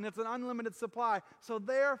God and it's an unlimited supply. So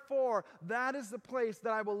therefore, that is the place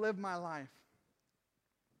that I will live my life.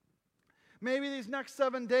 Maybe these next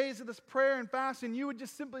 7 days of this prayer and fasting, you would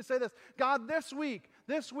just simply say this, God, this week,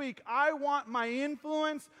 I want my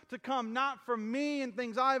influence to come not from me and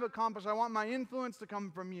things I've accomplished. I want my influence to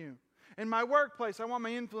come from you. In my workplace, I want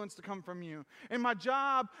my influence to come from you. In my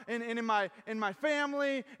job, and in my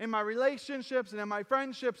family, in my relationships, and in my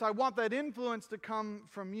friendships, I want that influence to come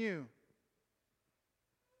from you.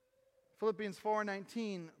 Philippians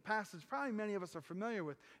 4:19, passage probably many of us are familiar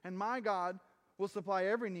with. And my God will supply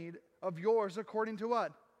every need of yours according to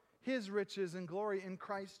what? His riches and glory in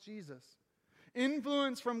Christ Jesus.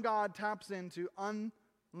 Influence from God taps into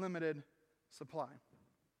unlimited supply.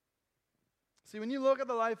 See, when you look at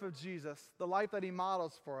the life of Jesus, the life that He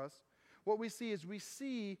models for us, what we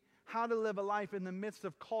see how to live a life in the midst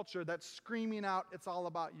of culture that's screaming out, it's all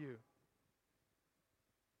about you.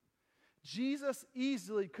 Jesus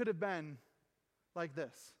easily could have been like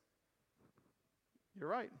this. You're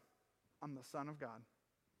right. I'm the Son of God.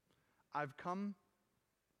 I've come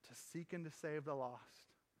to seek and to save the lost.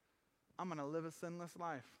 I'm going to live a sinless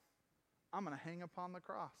life. I'm going to hang upon the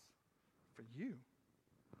cross for you.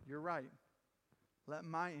 You're right. Let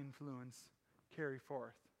my influence carry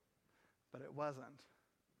forth. But it wasn't.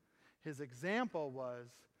 His example was,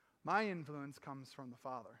 my influence comes from the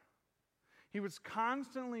Father. He was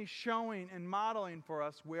constantly showing and modeling for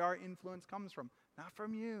us where our influence comes from. Not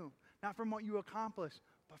from you, not from what you accomplish,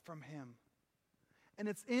 but from Him. And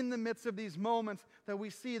it's in the midst of these moments that we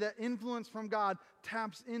see that influence from God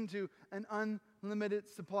taps into an unlimited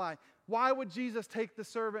supply. Why would Jesus take the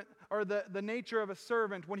servant or the nature of a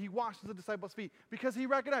servant when he washes the disciples' feet? Because he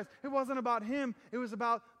recognized it wasn't about him, it was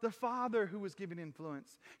about the Father who was giving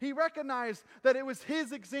influence. He recognized that it was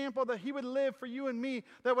his example that he would live for you and me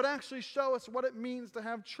that would actually show us what it means to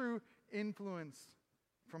have true influence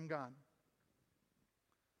from God.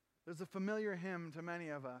 There's a familiar hymn to many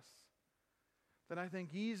of us that I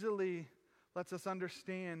think easily lets us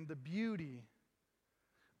understand the beauty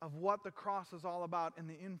of what the cross is all about and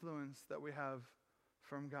the influence that we have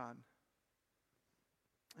from God.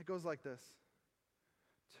 It goes like this.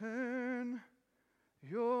 Turn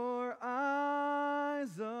your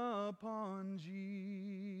eyes upon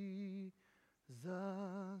Jesus.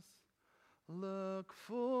 Look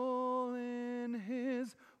full in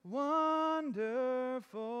his wonderful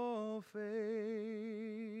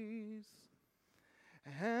face.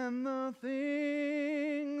 And the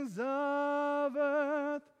things of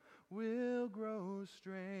earth will grow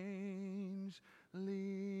strangely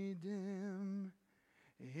dim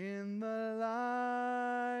in the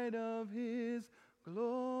light of his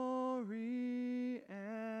glory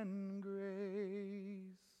and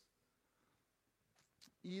grace.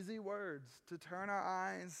 Easy words to turn our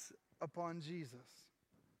eyes upon Jesus,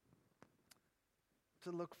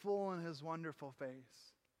 to look full in his wonderful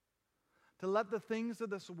face, to let the things of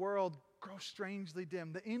this world grow strangely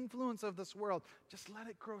dim. The influence of this world, just let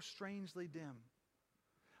it grow strangely dim.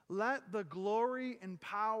 Let the glory and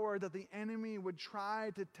power that the enemy would try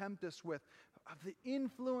to tempt us with, of the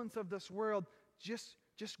influence of this world, just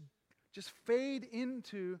fade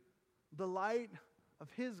into the light of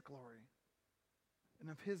his glory and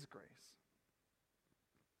of his grace.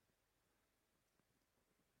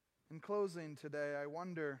 In closing today, I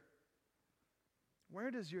wonder, where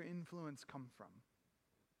does your influence come from?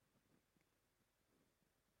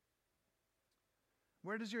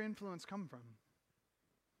 Where does your influence come from?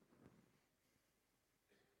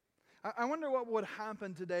 I wonder what would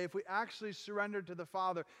happen today if we actually surrendered to the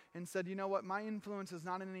Father and said, you know what, my influence is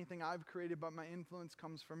not in anything I've created, but my influence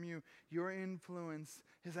comes from you. Your influence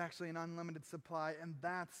is actually an unlimited supply, and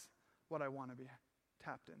that's what I want to be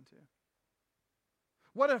tapped into.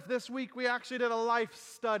 What if this week we actually did a life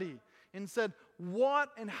study and said, what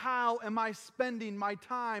and how am I spending my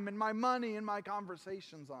time and my money and my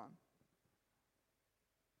conversations on?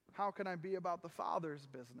 How can I be about the Father's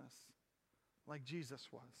business like Jesus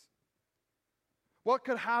was? What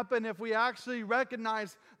could happen if we actually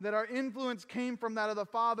recognized that our influence came from that of the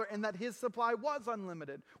Father and that his supply was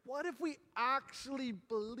unlimited? What if we actually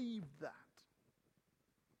believed that?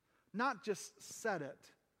 Not just said it,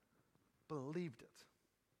 believed it.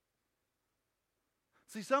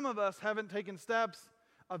 See, some of us haven't taken steps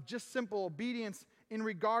of just simple obedience in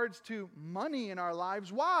regards to money in our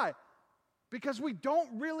lives. Why? Because we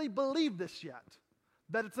don't really believe this yet,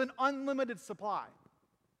 that it's an unlimited supply,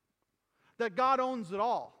 that God owns it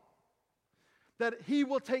all, that he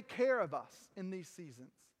will take care of us in these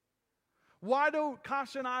seasons. Why do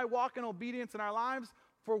Kasha and I walk in obedience in our lives?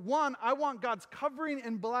 For one, I want God's covering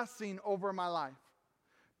and blessing over my life.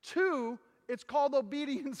 Two, it's called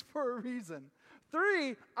obedience for a reason.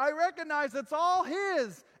 Three, I recognize it's all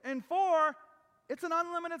his. And four, it's an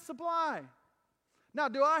unlimited supply. Now,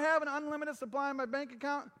 do I have an unlimited supply in my bank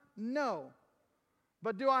account? No.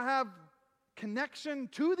 But do I have connection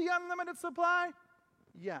to the unlimited supply?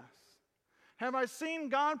 Yes. Have I seen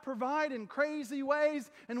God provide in crazy ways,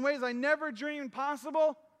 in ways I never dreamed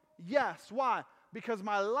possible? Yes. Why? Because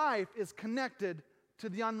my life is connected to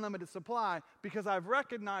the unlimited supply, because I've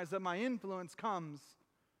recognized that my influence comes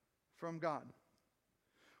from God.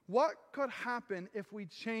 What could happen if we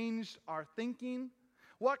changed our thinking?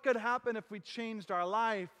 What could happen if we changed our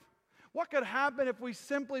life? What could happen if we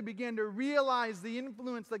simply began to realize the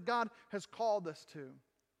influence that God has called us to?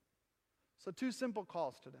 So, two simple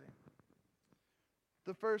calls today.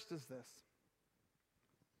 The first is this.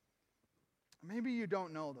 Maybe you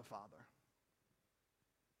don't know the Father.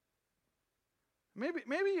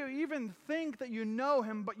 Maybe you even think that you know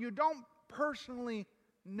him, but you don't personally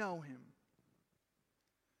know him.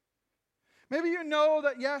 Maybe you know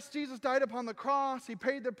that, yes, Jesus died upon the cross. He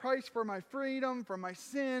paid the price for my freedom, for my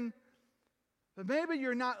sin. But maybe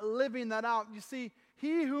you're not living that out. You see,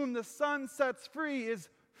 he whom the Son sets free is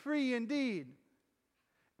free indeed.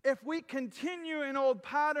 If we continue in old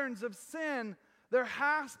patterns of sin, there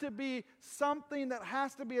has to be something that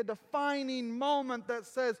has to be a defining moment that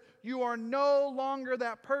says you are no longer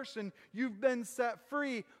that person. You've been set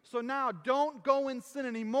free. So now don't go in sin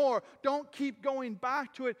anymore. Don't keep going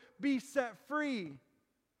back to it. Be set free.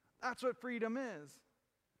 That's what freedom is.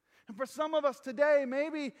 And for some of us today,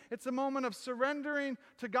 maybe it's a moment of surrendering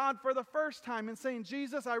to God for the first time and saying,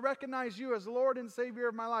 Jesus, I recognize you as Lord and Savior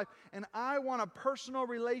of my life, and I want a personal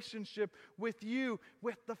relationship with you,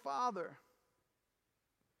 with the Father.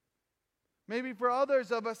 Maybe for others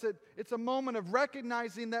of us, it's a moment of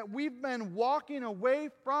recognizing that we've been walking away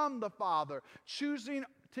from the Father, choosing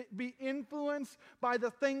to be influenced by the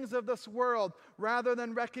things of this world rather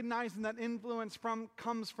than recognizing that influence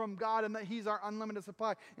comes from God and that He's our unlimited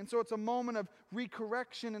supply. And so it's a moment of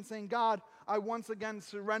recorrection and saying, God, I once again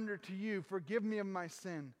surrender to you. Forgive me of my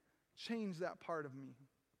sin. Change that part of me.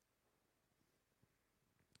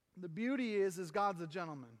 The beauty is God's a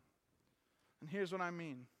gentleman. And here's what I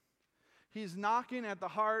mean. He's knocking at the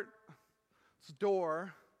heart's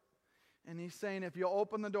door, and He's saying, if you'll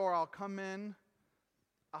open the door, I'll come in.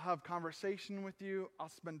 I'll have conversation with you. I'll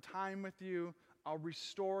spend time with you. I'll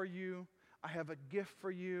restore you. I have a gift for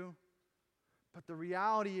you. But the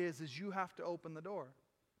reality is you have to open the door.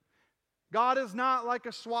 God is not like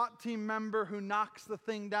a SWAT team member who knocks the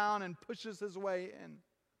thing down and pushes his way in.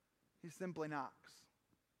 He simply knocks.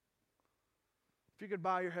 If you could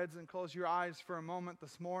bow your heads and close your eyes for a moment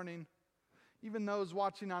this morning, even those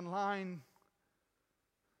watching online,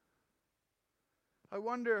 I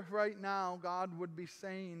wonder if right now God would be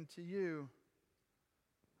saying to you,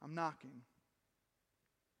 I'm knocking.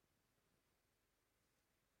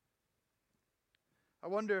 I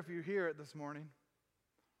wonder if you hear it this morning.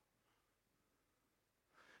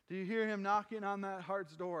 Do you hear Him knocking on that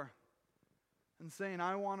heart's door and saying,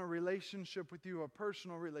 I want a relationship with you, a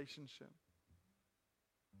personal relationship?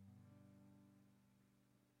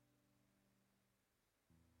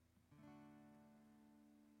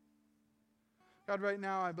 God right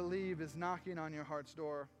now, I believe, is knocking on your heart's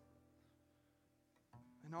door.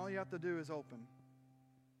 And all you have to do is open.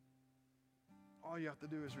 All you have to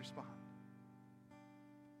do is respond.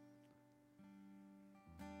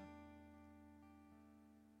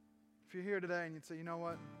 If you're here today and you'd say, you know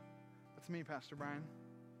what? That's me, Pastor Brian.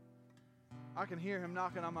 I can hear Him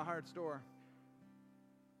knocking on my heart's door.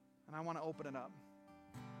 And I want to open it up.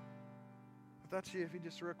 If that's you, if you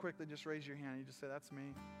just real quickly just raise your hand. You just say, that's me.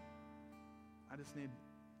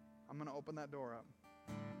 I'm going to open that door up.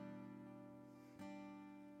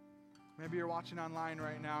 Maybe you're watching online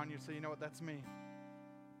right now and you say, you know what, that's me.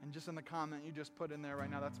 And just in the comment you just put in there right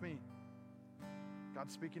now, that's me.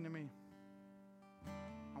 God's speaking to me.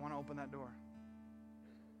 I want to open that door.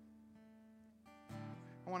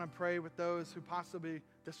 I want to pray with those who possibly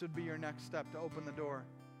this would be your next step to open the door.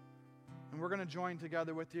 And we're going to join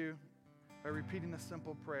together with you by repeating this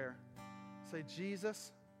simple prayer. Say,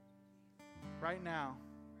 Jesus, right now,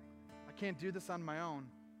 I can't do this on my own.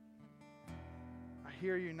 I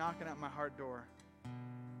hear you knocking at my heart door.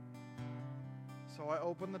 So I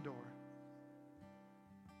open the door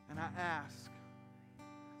and I ask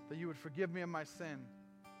that you would forgive me of my sin,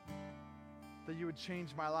 that you would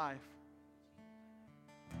change my life.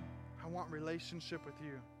 I want relationship with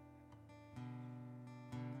you.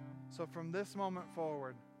 So from this moment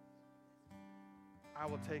forward, I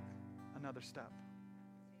will take another step.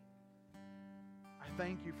 I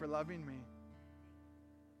thank you for loving me,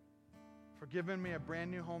 for giving me a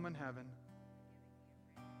brand new home in heaven,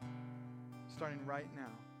 starting right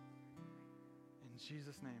now. In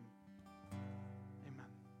Jesus' name, amen.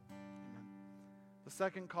 Amen. The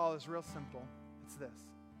second call is real simple. It's this.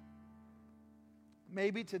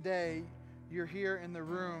 Maybe today you're here in the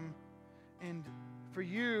room, and for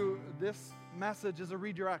you, this message is a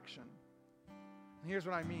redirection. And here's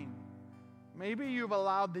what I mean. Maybe you've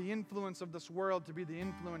allowed the influence of this world to be the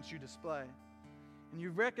influence you display. And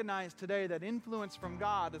you recognize today that influence from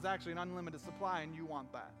God is actually an unlimited supply, and you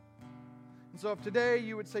want that. And so if today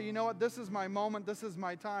you would say, you know what, this is my moment, this is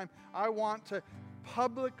my time, I want to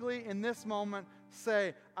publicly in this moment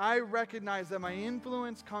say, I recognize that my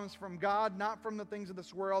influence comes from God, not from the things of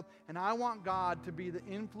this world, and I want God to be the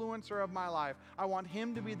influencer of my life. I want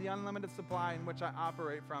Him to be the unlimited supply in which I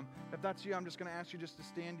operate from. If that's you, I'm just going to ask you just to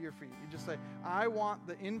stand to your feet. You just say, I want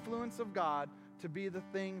the influence of God to be the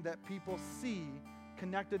thing that people see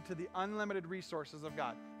connected to the unlimited resources of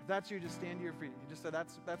God. If that's you, just stand to your feet. You just say,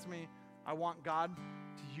 that's me. I want God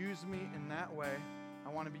to use me in that way. I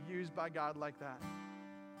want to be used by God like that.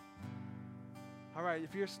 All right,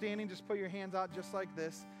 if you're standing, just put your hands out just like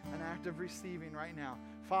this, an act of receiving right now.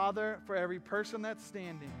 Father, for every person that's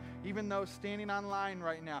standing, even those standing online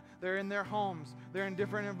right now, they're in their homes, they're in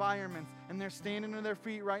different environments, and they're standing on their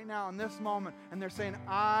feet right now in this moment, and they're saying,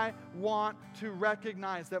 I want to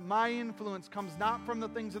recognize that my influence comes not from the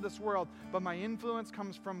things of this world, but my influence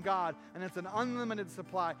comes from God, and it's an unlimited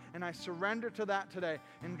supply, and I surrender to that today.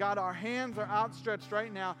 And God, our hands are outstretched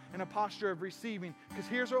right now in a posture of receiving, because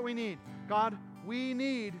here's what we need. God, we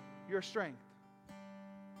need your strength.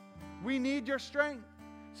 We need your strength.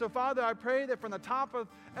 So, Father, I pray that from the top of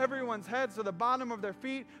everyone's heads to the bottom of their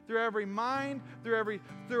feet, through every mind, through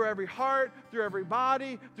every heart, through every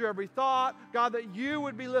body, through every thought, God, that you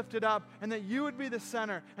would be lifted up, and that you would be the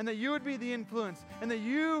center, and that you would be the influence, and that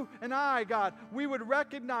you and I, God, we would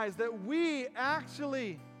recognize that we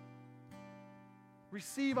actually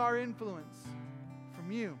receive our influence from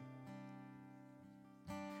you.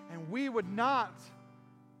 And we would not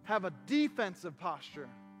have a defensive posture,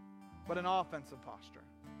 but an offensive posture.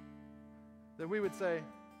 That we would say,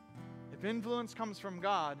 if influence comes from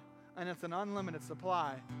God and it's an unlimited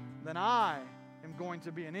supply, then I am going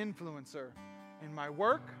to be an influencer in my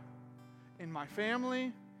work, in my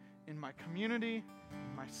family, in my community,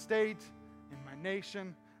 in my state, in my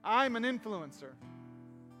nation. I'm an influencer.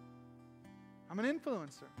 I'm an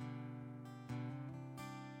influencer.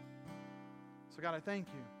 So God, I thank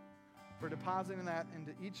you for depositing that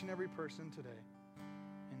into each and every person today.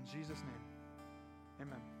 In Jesus' name,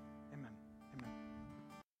 amen.